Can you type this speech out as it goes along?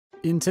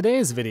In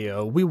today's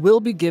video, we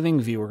will be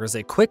giving viewers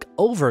a quick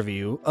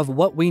overview of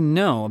what we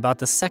know about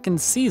the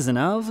second season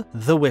of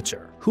The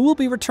Witcher. Who will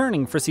be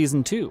returning for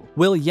season 2?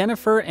 Will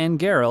Yennefer and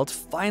Geralt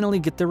finally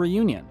get the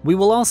reunion? We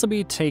will also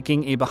be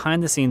taking a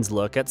behind-the-scenes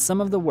look at some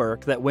of the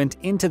work that went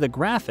into the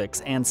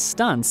graphics and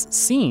stunts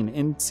seen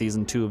in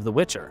season 2 of The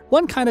Witcher.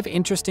 What kind of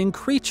interesting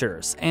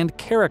creatures and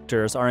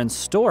characters are in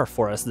store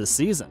for us this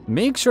season?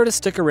 Make sure to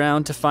stick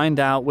around to find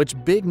out which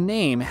big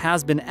name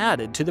has been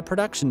added to the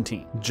production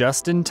team,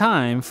 just in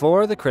time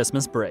for the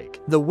Christmas break.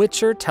 The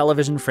Witcher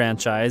television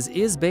franchise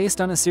is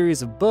based on a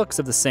series of books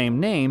of the same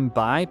name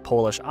by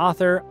Polish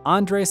author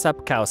Andrzej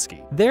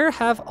Sapkowski. There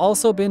have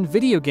also been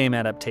video game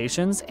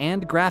adaptations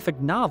and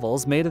graphic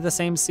novels made of the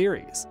same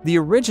series. The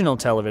original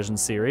television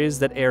series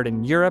that aired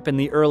in Europe in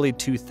the early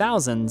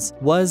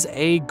 2000s was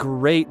a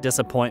great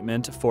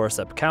disappointment for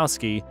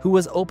Sapkowski, who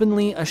was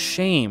openly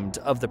ashamed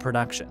of the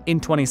production. In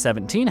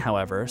 2017,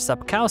 however,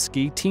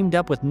 Sapkowski teamed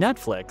up with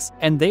Netflix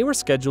and they were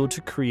scheduled to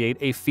create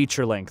a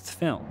feature-length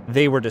film.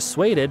 They were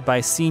dissuaded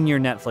by senior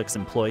Netflix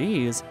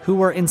employees who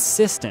were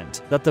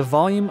insistent that the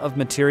volume of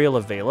material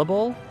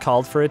available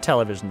called for a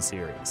television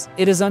series.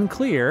 It is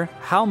unclear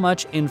how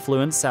much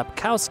influence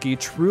Sapkowski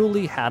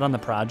truly had on the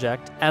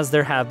project, as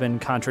there have been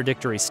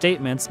contradictory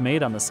statements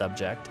made on the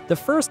subject. The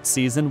first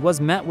season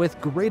was met with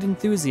great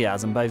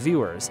enthusiasm by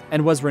viewers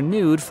and was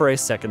renewed for a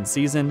second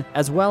season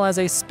as well as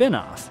a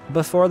spin-off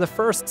before the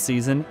first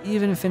season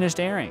even finished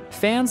airing.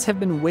 Fans have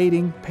been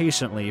waiting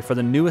patiently for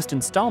the newest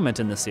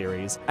installment in the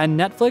series, and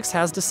Netflix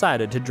has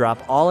decided to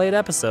drop all 8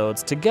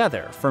 episodes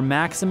together for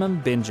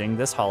maximum binging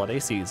this holiday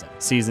season.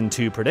 Season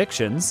 2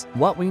 predictions,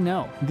 what we know.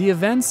 The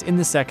events in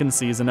the second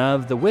season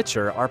of The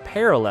Witcher are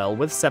parallel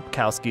with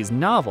Sapkowski's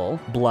novel,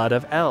 Blood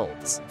of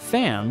Elves.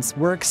 Fans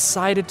were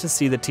excited to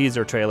see the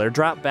teaser trailer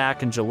drop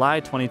back in July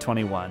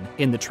 2021.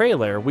 In the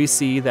trailer, we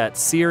see that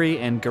Ciri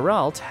and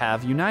Geralt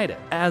have united,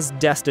 as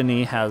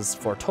destiny has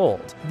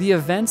foretold. The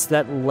events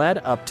that led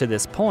up to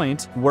this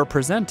point were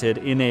presented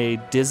in a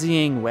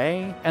dizzying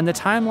way, and the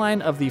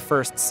timeline of the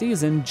first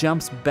season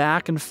jumps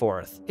back and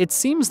forth. It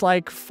seems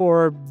like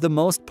for the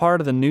most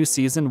part of the new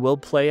season will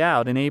play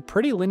out in a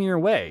pretty linear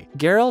way.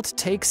 Geralt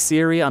takes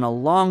Ciri on a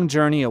long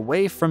journey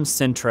away from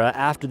Sintra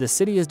after the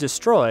city is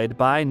destroyed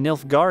by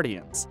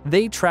Nilfgaardians.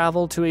 They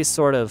travel to a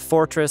sort of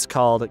fortress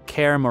called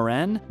Kaer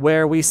Morhen,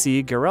 where we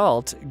see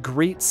Geralt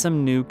greet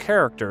some new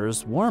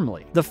characters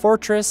warmly. The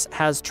fortress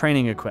has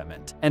training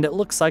equipment, and it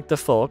looks like the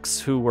folks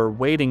who were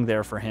waiting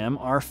there for him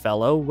are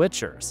fellow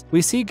Witchers.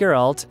 We see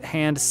Geralt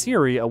hand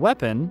Ciri a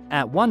weapon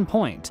at one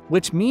point,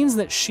 which means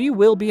that she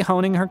will be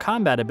honing her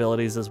combat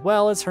abilities as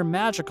well as her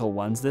magical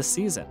ones this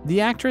season.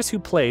 The actress who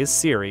plays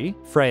Ciri,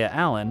 Freya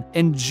Allan,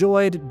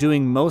 enjoyed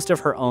doing most of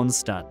her own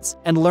stunts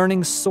and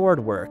learning sword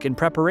work in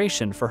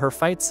preparation for her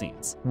fight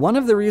scenes. One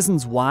of the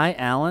reasons why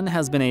Allan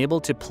has been able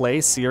to play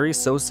Ciri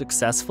so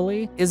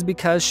successfully is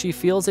because she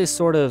feels a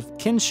sort of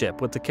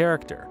kinship with the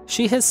character.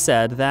 She has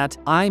said that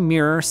I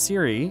mirror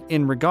Ciri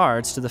in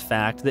regards to the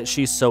fact that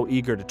she's so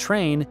eager to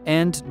train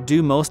and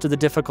do most of the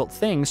difficult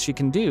things she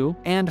can do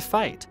and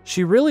fight.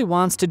 She really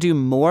wants to do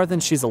more than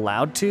she's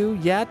allowed to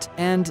yet,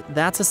 and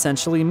that's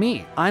essentially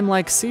me. I'm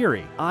like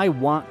Ciri. I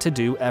want to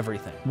do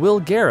everything. Will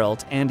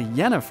Geralt and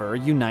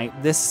Yennefer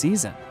unite this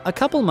season? A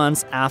couple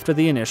months after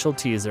the initial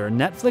teaser,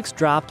 Netflix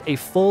dropped a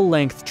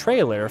full-length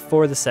trailer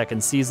for the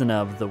second season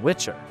of The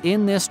Witcher.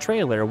 In this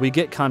trailer, we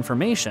get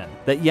confirmation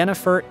that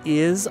Yennefer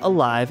is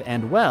alive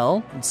and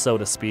well, so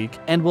to speak,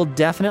 and will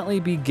definitely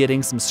be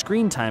getting some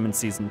screen time in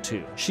season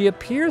 2. She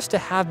appears to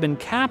have been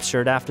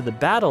captured after the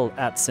battle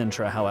at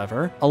Sintra,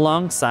 however,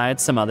 alongside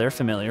some other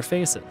familiar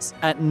faces.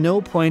 At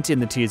no point in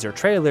the teaser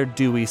trailer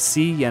do we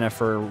see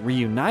Yennefer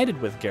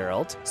reunited with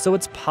Geralt, so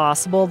it's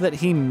possible that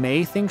he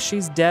may think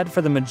she's dead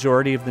for the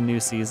majority of the new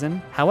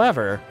season.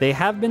 However, they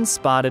have been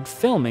spotted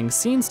filming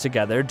scenes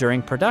together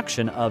during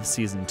production of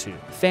season 2.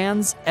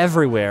 Fans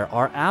everywhere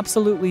are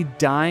absolutely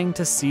dying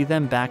to see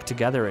them back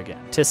together again.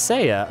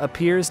 Tissaia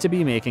appears to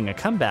be making a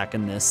comeback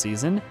in this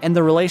season, and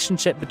the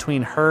relationship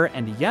between her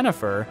and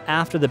Yennefer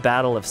after the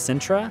Battle of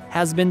Sintra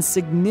has been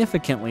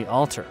significantly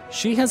altered.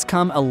 She has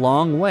come a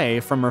long way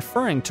from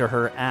referring to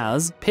her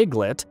as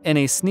Piglet. In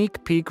a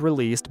sneak peek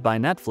released by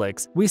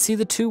Netflix, we see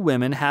the two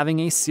women having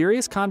a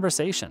serious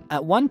conversation.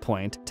 At one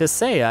point,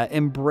 Tissaia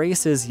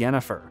embraces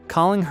Yennefer,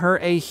 calling her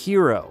a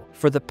hero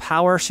for the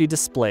power she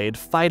displayed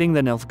fighting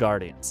the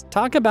Nilfgaardians.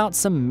 Talk about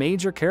some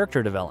major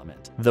character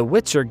development. The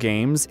Witcher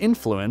game's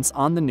influence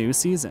on the new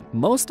season.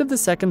 Most of the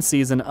second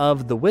season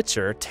of The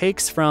Witcher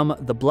takes from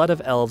the Blood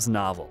of Elves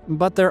novel,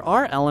 but there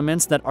are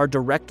elements that are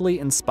directly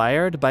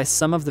inspired by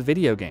some of the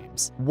video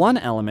games. One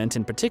element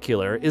in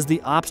particular is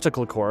the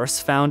obstacle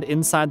course found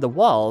inside the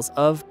walls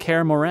of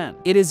Kaer Morhen.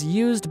 It is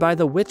used by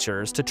the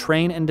Witchers to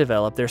train and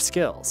develop their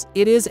skills.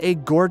 It is a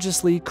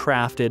gorgeously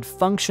crafted,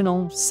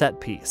 functional set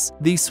piece.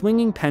 The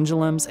swinging pendulum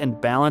pendulums and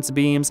balance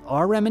beams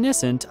are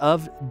reminiscent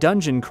of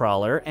dungeon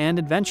crawler and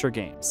adventure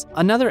games.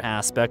 Another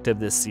aspect of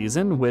this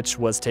season, which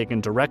was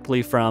taken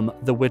directly from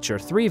the Witcher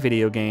 3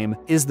 video game,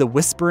 is the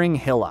Whispering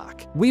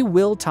Hillock. We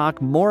will talk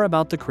more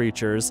about the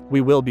creatures we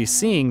will be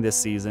seeing this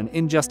season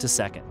in just a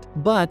second.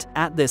 But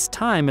at this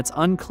time, it's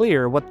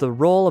unclear what the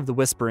role of the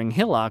Whispering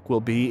Hillock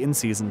will be in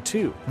Season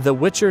 2. The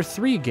Witcher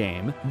 3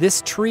 game,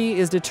 this tree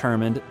is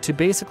determined to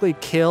basically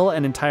kill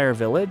an entire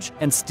village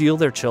and steal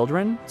their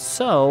children,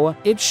 so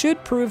it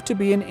should prove to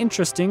be an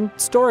interesting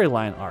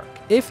storyline arc.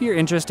 If you're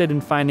interested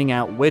in finding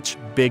out which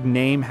big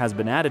name has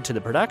been added to the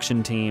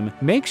production team,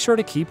 make sure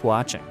to keep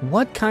watching.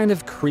 What kind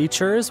of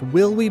creatures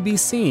will we be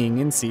seeing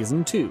in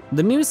Season 2?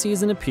 The new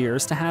season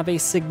appears to have a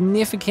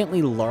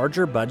significantly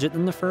larger budget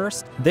than the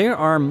first. There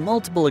are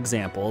multiple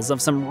examples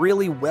of some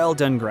really well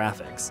done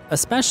graphics,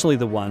 especially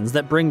the ones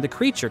that bring the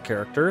creature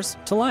characters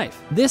to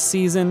life. This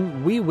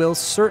season, we will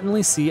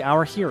certainly see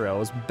our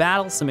heroes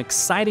battle some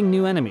exciting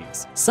new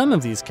enemies. Some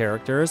of these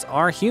characters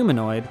are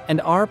humanoid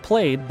and are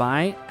played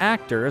by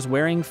actors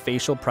wearing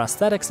facial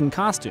prosthetics and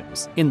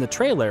costumes. In the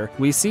trailer,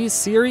 we see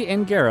Ciri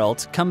and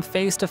Geralt come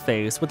face to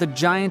face with a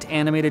giant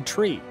animated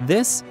tree.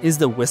 This is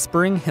the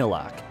Whispering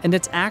Hillock, and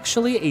it's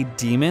actually a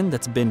demon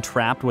that's been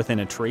trapped within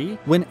a tree.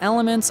 When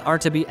elements are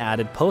to be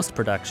added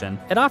post-production,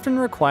 it often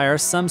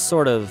requires some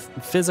sort of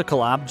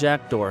physical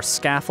object or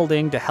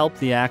scaffolding to help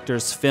the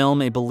actors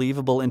film a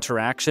believable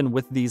interaction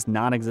with these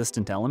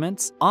non-existent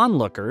elements.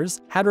 Onlookers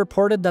had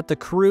reported that the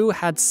crew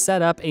had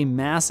set up a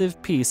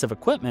massive piece of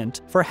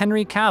equipment for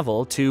Henry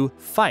Cavill to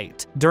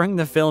fight during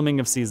the filming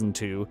of Season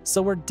 2,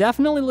 so we're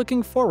definitely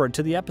looking forward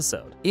to the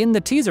episode. In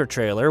the teaser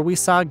trailer, we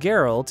saw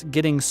Geralt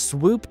getting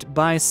swooped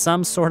by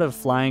some sort of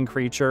flying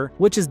creature,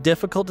 which is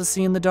difficult to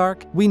see in the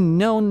dark. We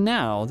know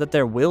now that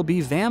there will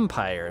be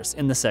vampires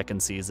in the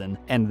second season,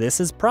 and this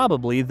is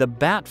probably the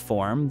bat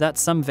form that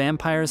some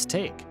vampires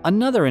take.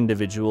 Another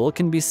individual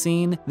can be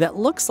seen that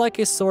looks like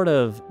a sort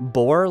of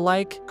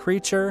boar-like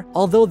creature,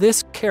 although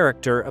this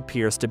character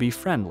appears to be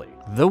friendly.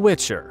 The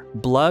Witcher: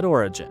 Blood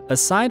Origin.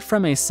 Aside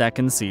from a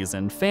second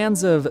season,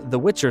 fans of the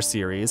Witcher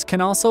series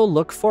can also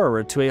look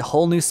forward to a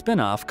whole new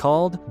spin-off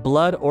called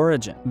Blood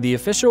Origin. The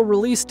official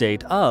release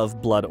date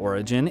of Blood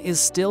Origin is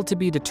still to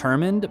be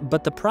determined,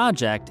 but the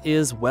project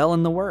is well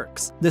in the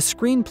works. The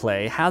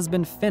screenplay has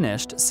been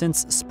finished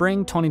since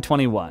spring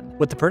 2021,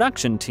 with the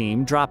production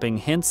team dropping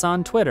hints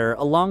on Twitter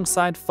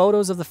alongside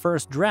photos of the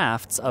first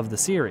drafts of the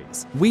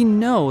series. We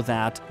know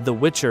that The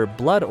Witcher: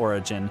 Blood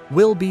Origin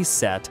will be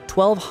set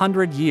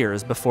 1200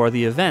 years before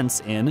the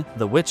events in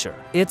The Witcher.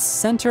 It's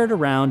centered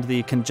around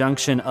the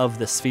conjunction of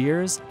the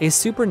spheres, a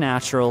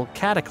supernatural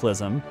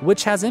cataclysm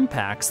which has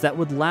impacts that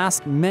would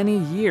last many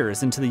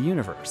years into the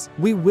universe.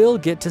 We will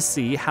get to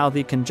see how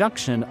the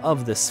conjunction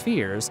of the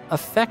spheres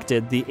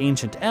affected the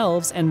ancient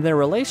elves and their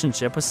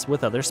relationships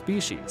with other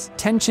species.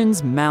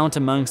 Tensions mount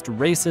amongst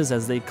races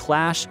as they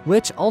clash,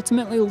 which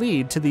ultimately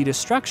lead to the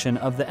destruction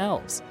of the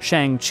elves.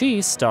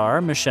 Shang-Chi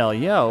star Michelle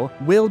Yeoh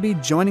will be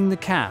joining the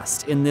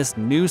cast in this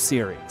new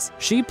series.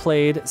 She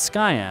played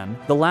Skyan,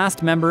 the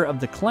last member of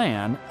the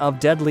clan of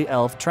deadly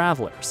elf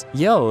travelers.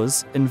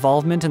 Yeoh's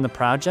involvement in the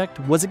project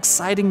was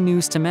exciting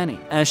news to many,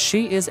 as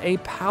she is a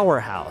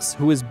powerhouse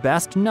who is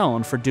best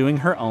known for doing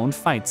her own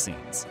fight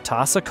scenes.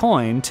 Toss a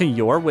coin to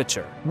your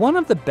Witcher. One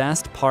of the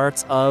best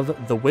parts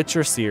of the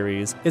Witcher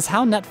series is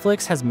how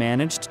Netflix has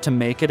managed to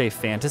make it a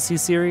fantasy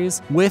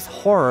series with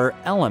horror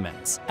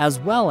elements, as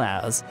well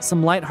as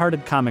some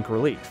lighthearted comic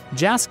relief.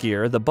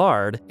 Jaskier, the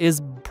Bard,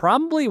 is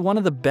probably one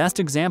of the best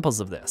examples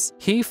of this.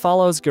 He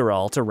follows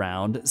Geralt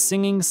around,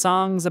 singing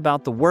songs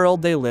about the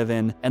world they live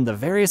in and the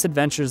various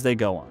adventures they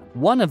go on.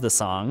 One of the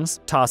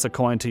songs, Toss a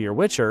Coin to Your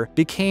Witcher,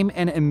 became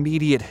an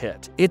immediate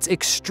hit. Its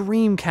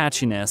extreme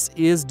catchiness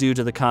is due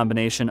to the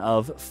combination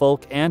of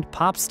folk and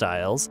pop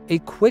styles. A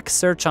quick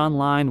search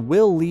online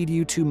will lead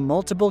you to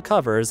multiple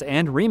covers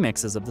and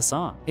remixes of the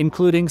song,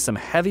 including some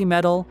heavy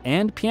metal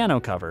and piano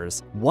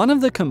covers. One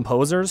of the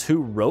composers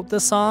who wrote the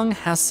song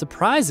has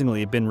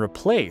surprisingly been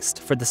replaced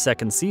for the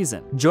second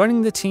season.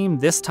 Joining the team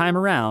this time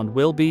around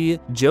will be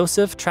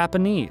Joseph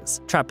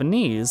Trapanese.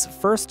 Trapanese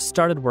first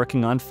started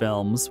working on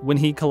films when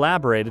he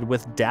collaborated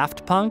with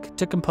Daft Punk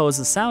to compose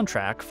the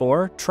soundtrack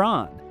for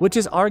Tron, which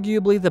is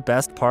arguably the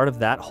best part of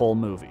that whole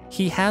movie.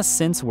 He has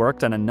since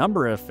worked on a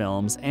number of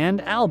films and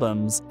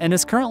albums, and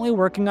is currently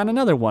working on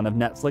another one of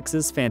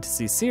Netflix's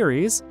fantasy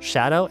series,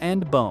 Shadow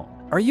and Bone.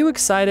 Are you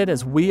excited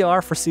as we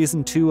are for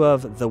Season 2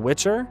 of The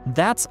Witcher?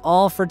 That's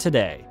all for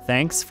today.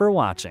 Thanks for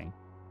watching.